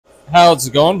How's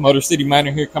it going? Motor City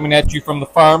Miner here, coming at you from the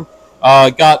farm.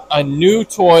 Got a new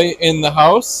toy in the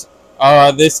house.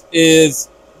 This is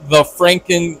the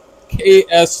Franken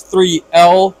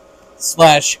KS3L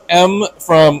 /M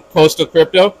from Coastal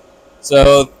Crypto.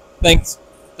 So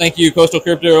thank you, Coastal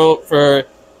Crypto, for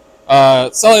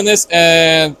selling this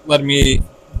and letting me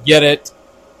get it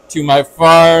to my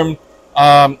farm.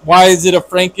 Why is it a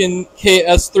Franken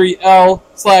KS3L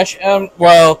 /M?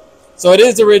 Well, so it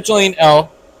is originally an L.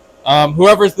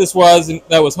 Whoever this was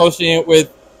that was hosting it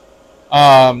with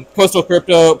Coastal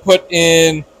Crypto put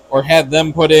in, or had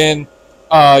them put in,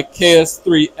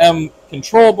 KS3M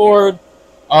control board.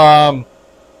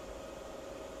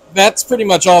 That's pretty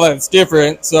much all that's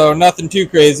different, so nothing too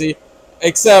crazy,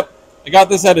 except I got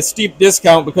this at a steep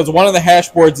discount because one of the hash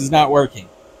boards is not working.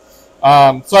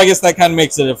 So I guess that kind of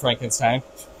makes it a Frankenstein.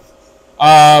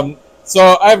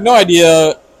 So I have no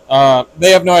idea.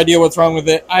 They have no idea what's wrong with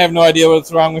it. I have no idea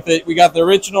what's wrong with it. We got the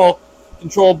original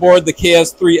control board, the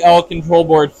KS3L control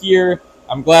board here.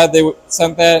 I'm glad they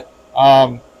sent that.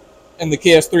 And the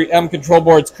KS3M control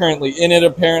board's currently in it,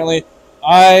 apparently.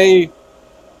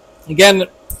 Again,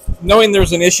 knowing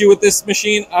there's an issue with this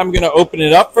machine, I'm going to open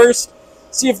it up first,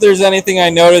 see if there's anything I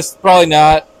noticed. Probably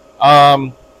not.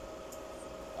 I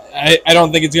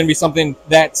don't think it's going to be something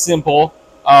that simple,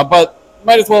 but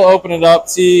might as well open it up,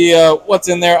 see what's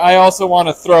in there. I also want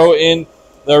to throw in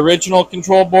the original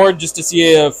control board just to see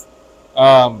if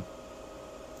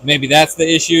maybe that's the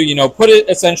issue. You know, put it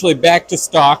essentially back to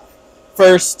stock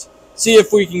first, see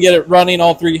if we can get it running,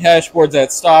 all three hash boards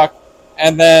at stock,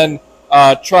 and then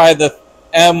try the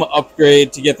M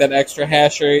upgrade to get that extra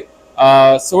hash rate.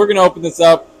 So we're going to open this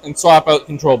up and swap out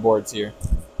control boards here.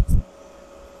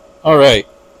 Alright,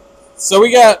 so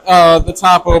we got the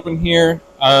top open here.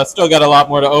 Still got a lot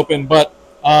more to open, but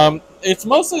it's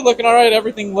mostly looking alright.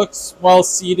 Everything looks well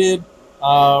seated.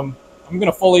 I'm going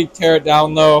to fully tear it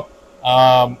down though.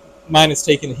 Mine is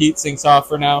taking the heat sinks off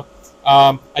for now.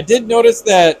 I did notice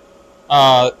that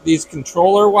these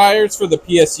controller wires for the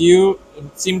PSU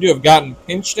seem to have gotten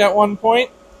pinched at one point.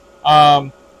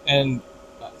 And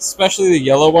especially the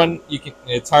yellow one,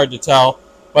 it's hard to tell.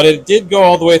 But it did go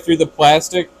all the way through the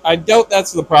plastic. I doubt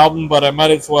that's the problem, but I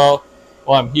might as well,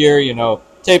 while I'm here, you know,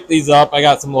 tape these up. I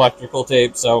got some electrical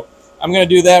tape, so I'm going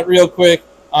to do that real quick.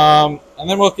 And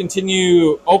then we'll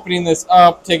continue opening this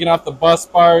up, taking off the bus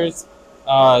bars,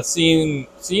 seeing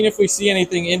if we see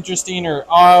anything interesting or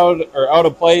odd or out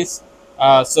of place.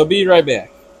 So be right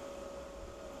back.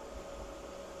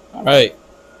 Alright,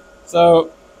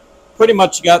 so pretty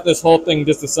much got this whole thing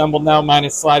disassembled now,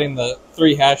 minus sliding the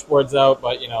three hash boards out,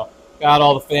 but you know, got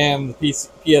all the fan, the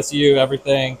PSU,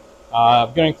 everything.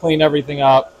 I'm going to clean everything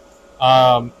up.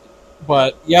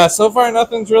 But yeah, so far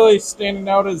nothing's really standing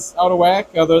out as out of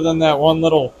whack other than that one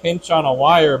little pinch on a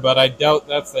wire, but I doubt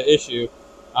that's the issue,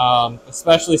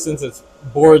 especially since it's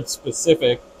board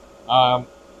specific. So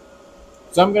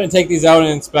I'm going to take these out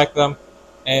and inspect them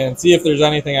and see if there's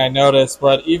anything I notice,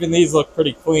 but even these look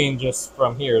pretty clean just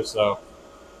from here, so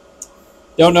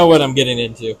don't know what I'm getting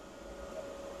into.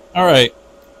 Alright,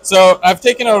 so I've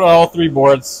taken out all three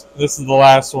boards. This is the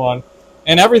last one,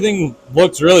 and everything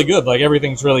looks really good. Like,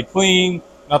 everything's really clean,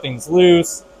 nothing's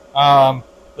loose.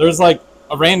 There's like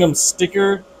a random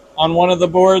sticker on one of the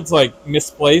boards, like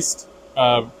misplaced,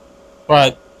 but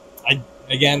I,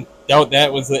 again, doubt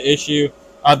that was the issue.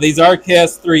 These are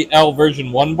KS3L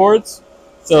version 1 boards,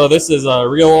 so this is a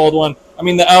real old one. I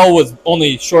mean, the L was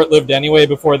only short-lived anyway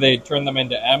before they turned them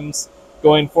into M's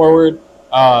going forward.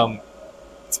 But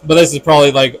this is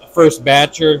probably like a first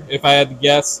batcher, if I had to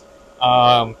guess.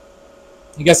 I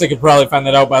guess I could probably find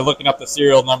that out by looking up the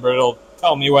serial number. It'll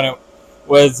tell me when it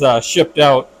was shipped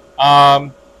out.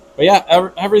 But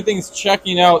yeah, everything's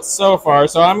checking out so far.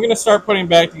 So I'm going to start putting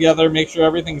back together, make sure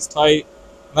everything's tight.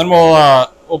 Then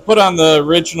we'll put on the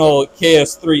original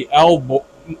KS3L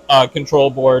control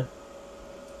board.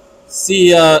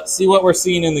 See what we're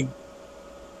seeing in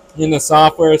the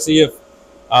software. See if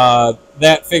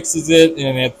that fixes it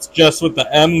and it's just with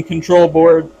the M control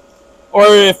board, or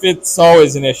if it's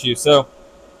always an issue. So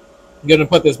I'm gonna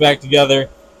put this back together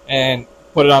and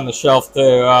put it on the shelf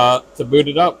to boot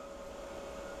it up.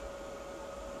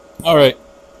 All right,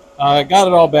 got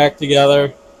it all back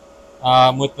together.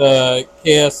 With the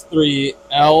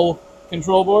KS3L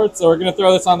control board. So we're going to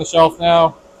throw this on the shelf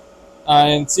now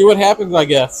and see what happens, I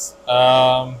guess.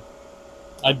 I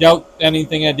doubt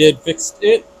anything I did fixed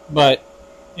it, but,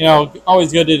 you know,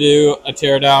 always good to do a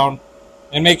teardown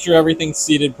and make sure everything's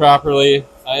seated properly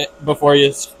before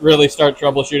you really start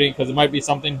troubleshooting, because it might be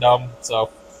something dumb. So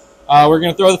we're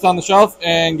going to throw this on the shelf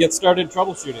and get started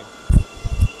troubleshooting.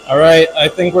 Alright, I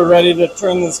think we're ready to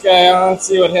turn this guy on,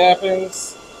 see what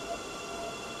happens.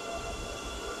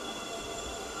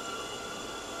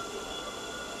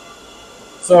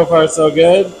 So far so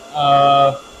good.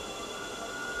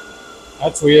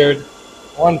 That's weird.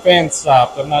 One fan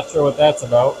stopped. I'm not sure what that's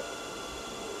about.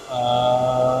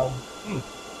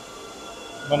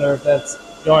 Wonder if that's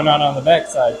going on the back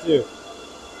side too.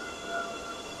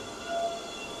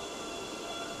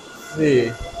 Let's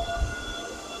see.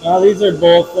 Now these are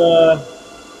both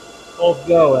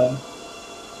going.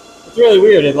 It's really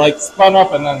weird. It like spun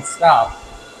up and then stopped.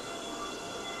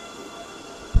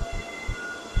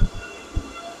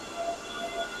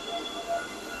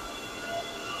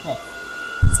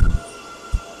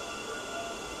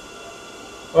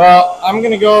 Well, I'm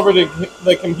going to go over to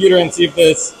the computer and see if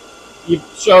this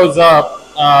shows up.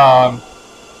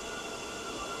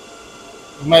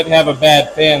 We might have a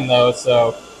bad fan though,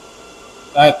 so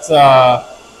that's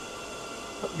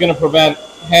going to prevent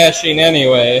hashing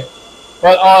anyway.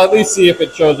 But I'll at least see if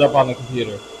it shows up on the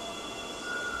computer.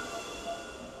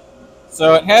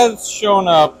 So it has shown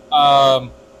up,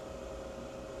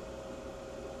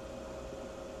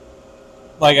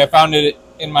 like I found it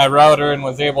in my router and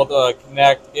was able to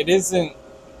connect. It isn't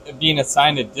being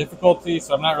assigned a difficulty,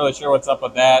 so I'm not really sure what's up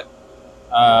with that.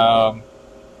 I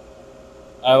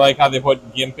like how they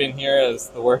put GIMP in here as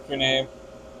the worker name.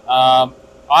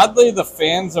 Oddly, the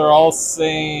fans are all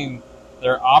saying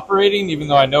they're operating, even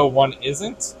though I know one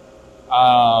isn't.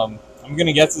 I'm going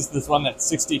to guess it's this one that's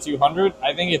 6200.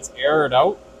 I think it's errored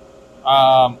out.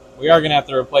 We are going to have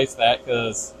to replace that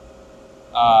because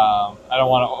I don't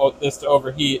want this to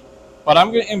overheat. But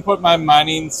I'm going to input my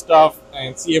mining stuff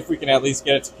and see if we can at least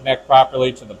get it to connect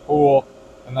properly to the pool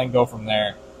and then go from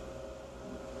there.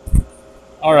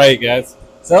 Alright guys,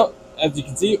 so as you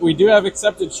can see, we do have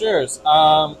accepted shares.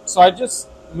 So I just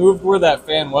moved where that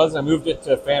fan was. I moved it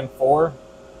to fan 4.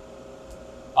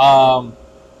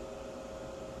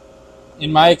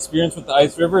 In my experience with the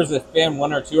IceRivers, if fan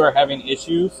 1 or 2 are having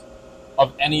issues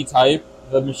of any type,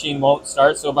 the machine won't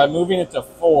start. So by moving it to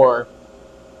 4,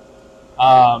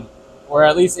 we're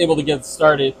at least able to get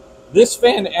started. This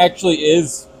fan actually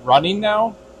is running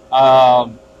now.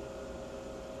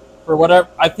 For whatever,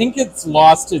 I think it's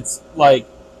lost its like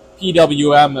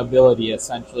PWM ability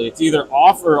essentially. It's either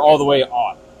off or all the way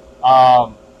on.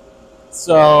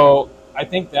 So I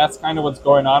think that's kind of what's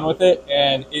going on with it,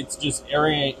 and it's just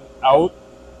airing out.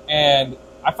 And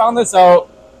I found this out,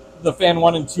 the fan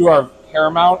 1 and 2 are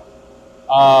paramount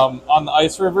on the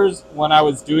IceRivers when I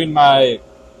was doing my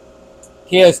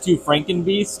KS2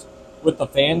 Frankenbeast with the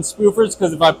fan spoofers,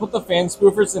 because if I put the fan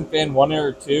spoofers in fan 1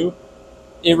 or 2,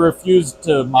 it refused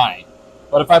to mine.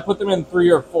 But if I put them in 3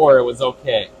 or 4, it was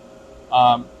okay.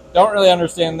 Don't really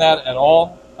understand that at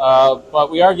all,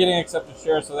 but we are getting accepted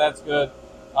shares, so that's good.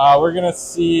 We're going to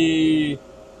see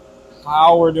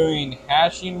how we're doing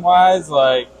hashing-wise.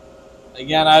 Like,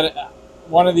 again,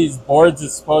 one of these boards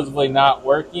is supposedly not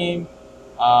working.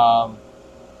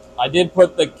 I did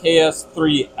put the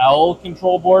KS3L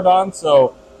control board on,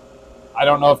 so I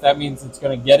don't know if that means it's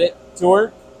going to get it to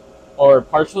work or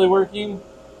partially working.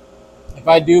 If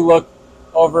I do look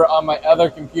over on my other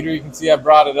computer, you can see I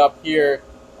brought it up here,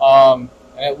 and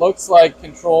it looks like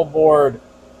control board,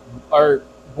 or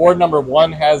board number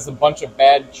 1 has a bunch of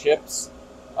bad chips.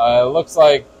 It looks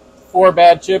like 4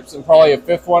 bad chips and probably a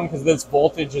 5th one because this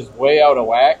voltage is way out of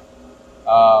whack.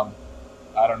 I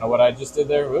don't know what I just did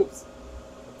there. Whoops.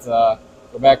 Let's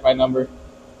go back by number.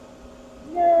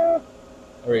 Yeah.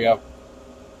 There we go.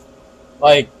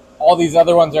 Like, all these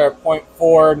other ones are at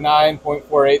 0.49,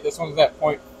 0.48. This one's at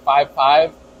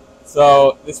 0.55.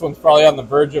 So this one's probably on the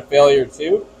verge of failure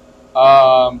too.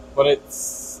 But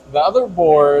it's the other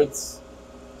boards.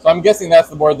 So I'm guessing that's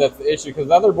the board that's the issue, because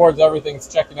the other boards, everything's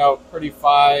checking out pretty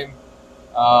fine.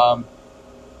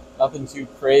 Nothing too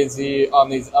crazy on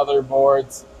these other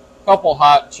boards. Couple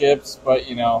hot chips, but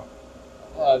you know,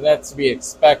 that's to be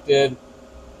expected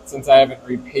since I haven't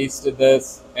repasted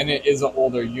this, and it is an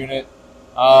older unit.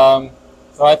 So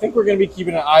I think we're going to be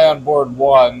keeping an eye on board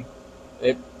 1.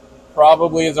 It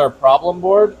probably is our problem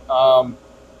board. We're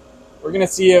going to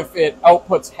see if it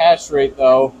outputs hash rate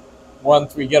though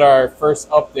once we get our first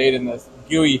update in this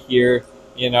GUI here.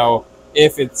 You know,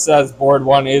 if it says board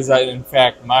 1 is in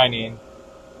fact mining.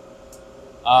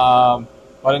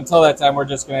 But until that time, we're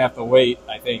just going to have to wait,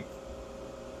 I think.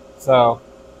 So,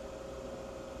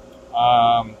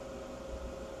 I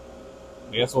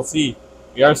guess we'll see.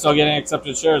 We are still getting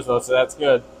accepted shares, though, so that's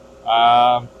good.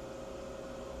 And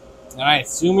I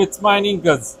assume it's mining,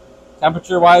 because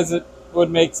temperature-wise, it would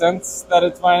make sense that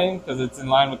it's mining, because it's in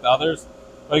line with the others.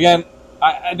 But again,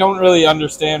 I don't really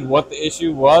understand what the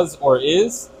issue was or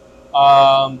is.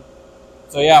 So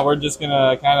yeah, we're just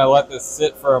gonna kind of let this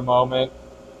sit for a moment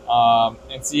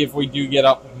and see if we do get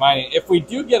up in mining. If we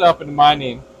do get up in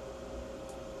mining,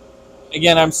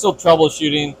 again, I'm still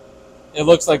troubleshooting. It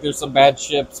looks like there's some bad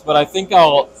chips, but I think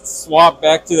I'll swap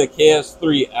back to the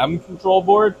KS3M control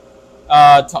board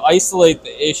to isolate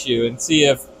the issue and see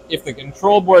if the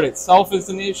control board itself is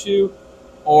an issue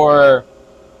or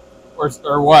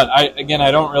what. I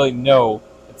don't really know.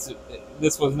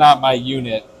 This was not my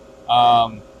unit.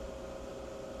 So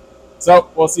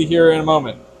we'll see here in a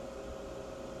moment.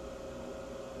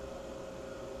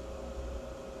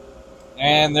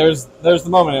 And there's the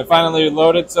moment. It finally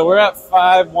loaded. So we're at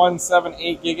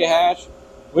 5178 gigahash,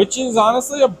 which is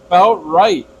honestly about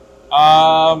right.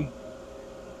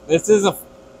 This is a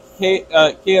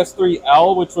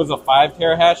KS3L, which was a 5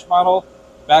 terahash model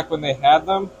back when they had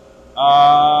them.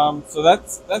 So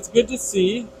that's good to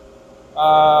see.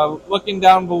 Looking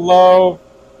down below.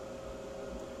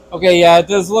 Okay, yeah, it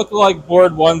does look like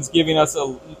board 1's giving us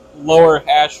a lower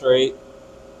hash rate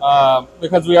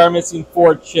because we are missing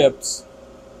 4 chips.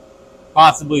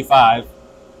 Possibly 5.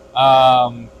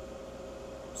 But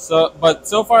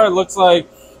so far it looks like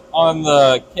on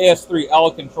the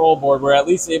KS3L control board we're at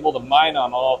least able to mine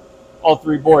on all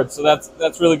 3 boards. So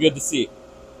that's really good to see.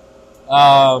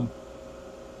 I'm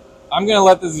gonna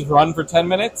let this run for 10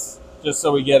 minutes just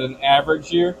so we get an average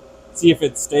here. See if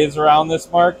it stays around this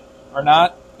mark or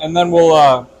not, and then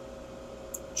we'll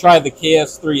try the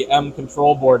KS3M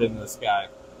control board in this guy.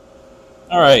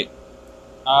 All right.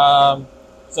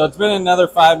 So it's been another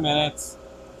 5 minutes,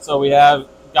 so we have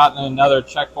gotten another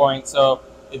checkpoint. So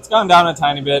it's gone down a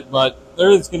tiny bit, but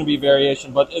there is going to be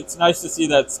variation. But it's nice to see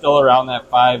that it's still around that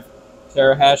 5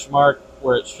 terahash mark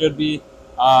where it should be.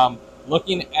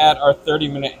 Looking at our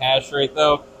 30-minute hash rate,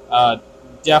 though,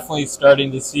 definitely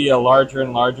starting to see a larger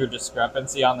and larger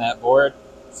discrepancy on that board.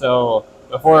 So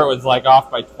before it was like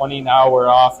off by 20, now we're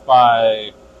off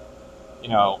by,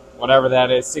 whatever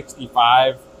that is,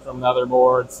 65 from the other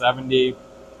board, 70.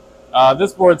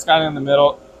 This board's kind of in the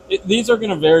middle. These are going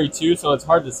to vary too, so it's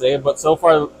hard to say, but so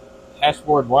far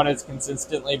hashboard 1 has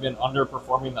consistently been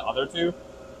underperforming the other 2.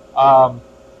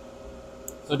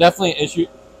 So definitely an issue.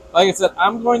 Like I said,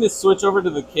 I'm going to switch over to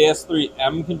the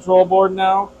KS3M control board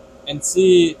now and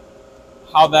see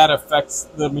how that affects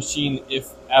the machine, if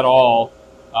at all,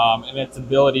 and its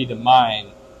ability to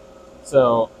mine.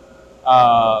 So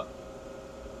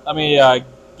let me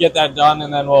get that done,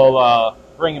 and then we'll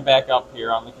bring it back up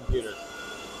here on the computer.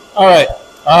 All right,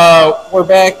 we're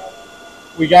back.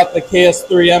 We got the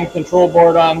KS3M control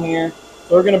board on here.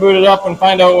 So we're going to boot it up and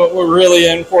find out what we're really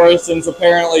in for, since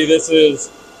apparently this is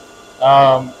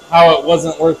how it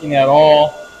wasn't working at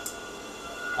all.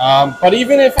 But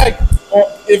even if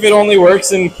it only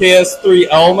works in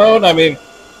KS3L mode, I mean,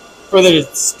 for the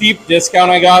steep discount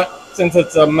I got, since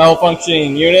it's a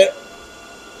malfunctioning unit,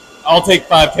 I'll take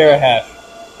 5 terahash.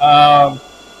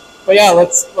 But yeah,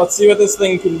 let's see what this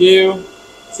thing can do.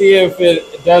 See if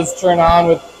it does turn on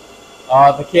with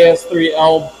the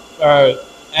KS3L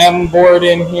M board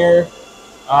in here.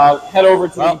 Head over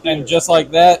to the, and just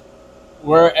like that,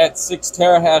 we're at 6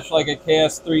 terahash like a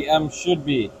KS3M should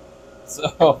be.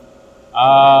 So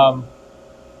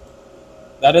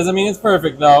that doesn't mean it's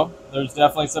perfect though. There's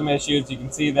definitely some issues. You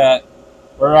can see that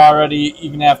we're already,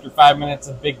 even after 5 minutes,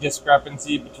 a big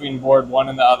discrepancy between board 1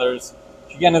 and the others.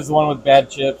 Which again is the one with bad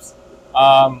chips.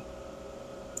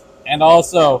 And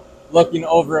also looking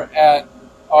over at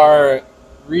our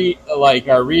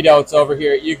readouts over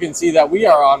here, you can see that we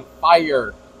are on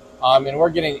fire, and we're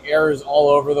getting errors all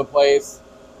over the place,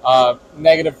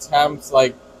 negative temps,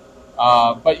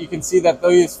 but you can see that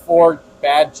these 4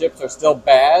 bad chips are still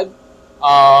bad,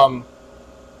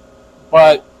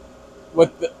 but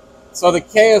with the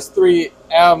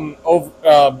KS3M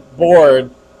board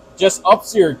just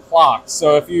ups your clock.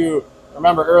 So if you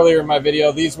remember earlier in my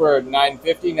video, these were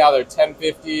 950, now they're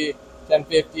 1050,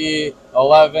 1050,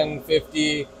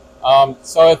 1150.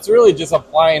 So it's really just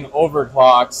applying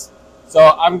overclocks. So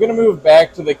I'm going to move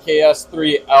back to the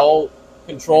KS3L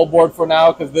control board for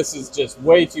now, because this is just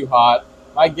way too hot.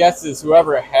 My guess is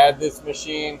whoever had this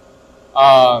machine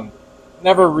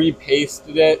never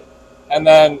repasted it, and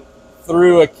then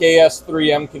threw a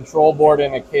KS3M control board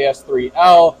in a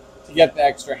KS3L to get the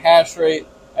extra hash rate,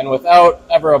 and without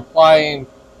ever applying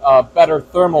better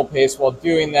thermal paste while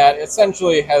doing that,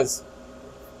 essentially has,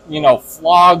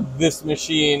 flogged this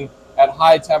machine at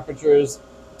high temperatures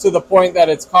to the point that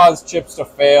it's caused chips to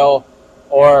fail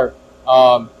or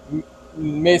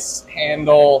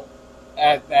mishandle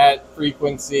at that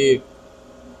frequency.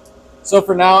 So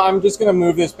for now, I'm just going to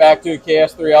move this back to a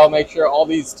KS3L, make sure all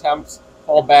these temps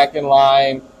fall back in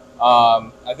line.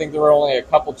 I think there were only a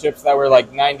couple chips that were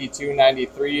like 92,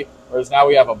 93, whereas now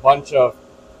we have a bunch of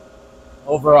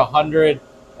over 100,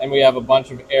 and we have a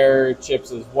bunch of error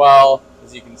chips as well,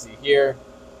 as you can see here.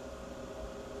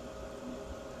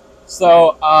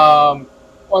 So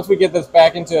once we get this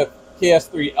back into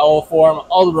KS3L form,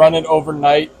 I'll run it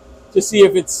overnight to see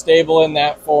if it's stable in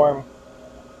that form.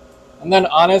 And then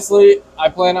honestly, I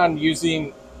plan on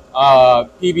using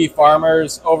PB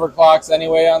Farmer's overclocks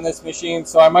anyway on this machine,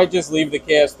 so I might just leave the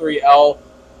KS3L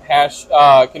hash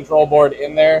control board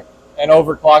in there and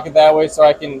overclock it that way so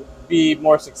I can be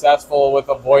more successful with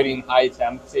avoiding high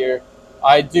temps here.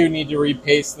 I do need to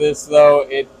repaste this though.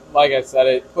 It, like I said,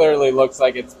 it clearly looks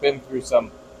like it's been through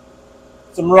some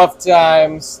rough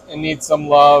times and needs some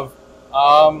love.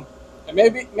 And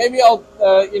maybe I'll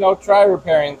you know, try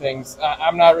repairing things.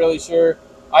 I'm not really sure.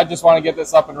 I just want to get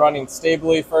this up and running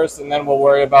stably first, and then we'll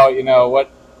worry about, you know, what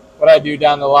I do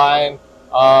down the line.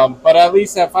 But at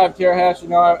least at 5 terahash, you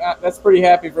know, that's pretty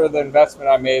happy for the investment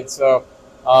I made. So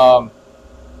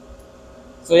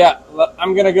so yeah,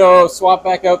 I'm gonna go swap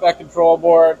back out that control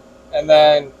board and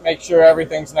then make sure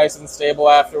everything's nice and stable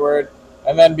afterward,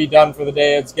 and then be done for the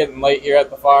day. It's getting late here at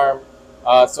the farm,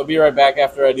 so be right back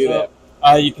after I do that.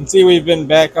 You can see we've been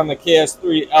back on the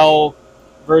KS3L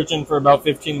version for about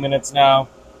 15 minutes now,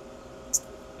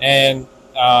 and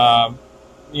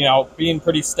you know, being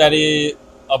pretty steady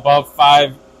above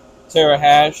 5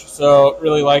 terahash, so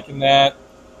really liking that.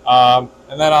 And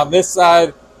then on this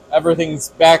side, everything's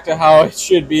back to how it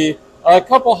should be. A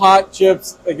couple hot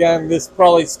chips. Again, this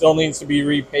probably still needs to be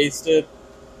repasted,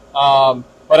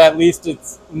 but at least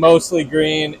it's mostly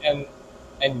green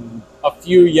and a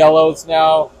few yellows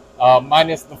now,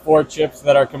 minus the 4 chips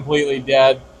that are completely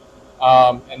dead,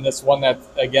 and this one that's,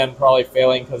 again, probably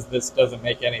failing because this doesn't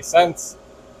make any sense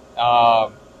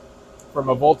from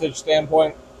a voltage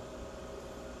standpoint.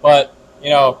 But, you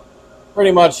know,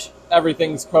 pretty much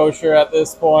everything's kosher at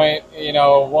this point. You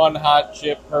know, 1 hot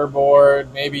chip per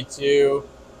board, maybe 2.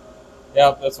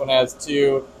 Yep, this one has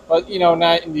 2. But, you know,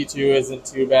 92 isn't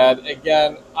too bad.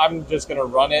 Again, I'm just going to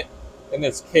run it in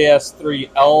this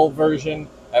KS3L version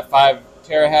at 5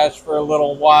 terahash for a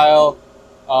little while.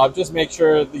 Just make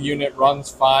sure the unit runs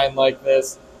fine like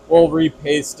this. We'll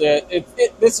repaste it.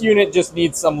 This unit just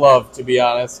needs some love, to be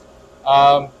honest.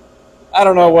 I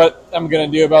don't know what I'm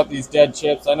going to do about these dead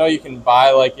chips. I know you can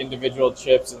buy like individual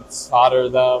chips and solder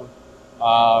them.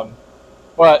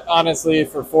 But honestly,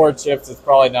 for 4 chips, it's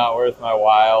probably not worth my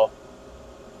while.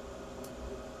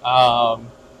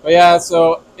 But yeah,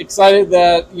 so excited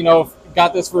that, you know,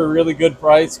 got this for a really good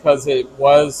price because it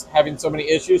was having so many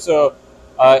issues. So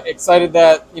excited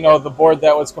that, you know, the board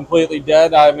that was completely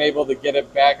dead, I'm able to get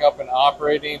it back up and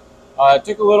operating. It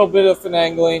took a little bit of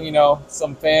finagling, you know,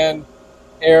 some fan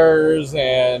errors,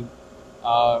 and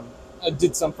I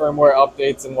did some firmware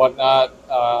updates and whatnot,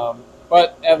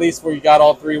 but at least we got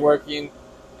all 3 working,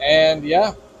 and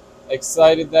yeah,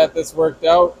 excited that this worked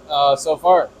out so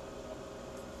far.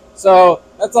 So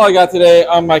that's all I got today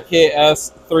on my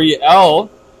KS3L.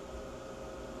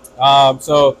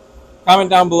 So comment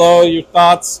down below your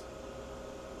thoughts,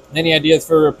 any ideas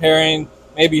for repairing,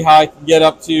 maybe how I can get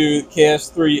up to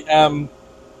KS3M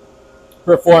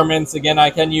performance. Again, I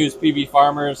can use PB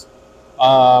Farmer's.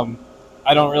 I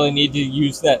don't really need to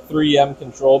use that 3M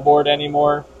control board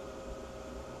anymore,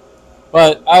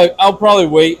 but I'll probably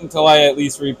wait until I at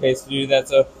least repaste to do that.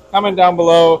 So comment down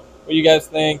below what you guys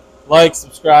think, like,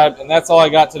 subscribe, and that's all I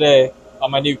got today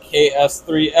on my new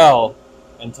KS3L.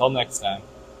 Until next time.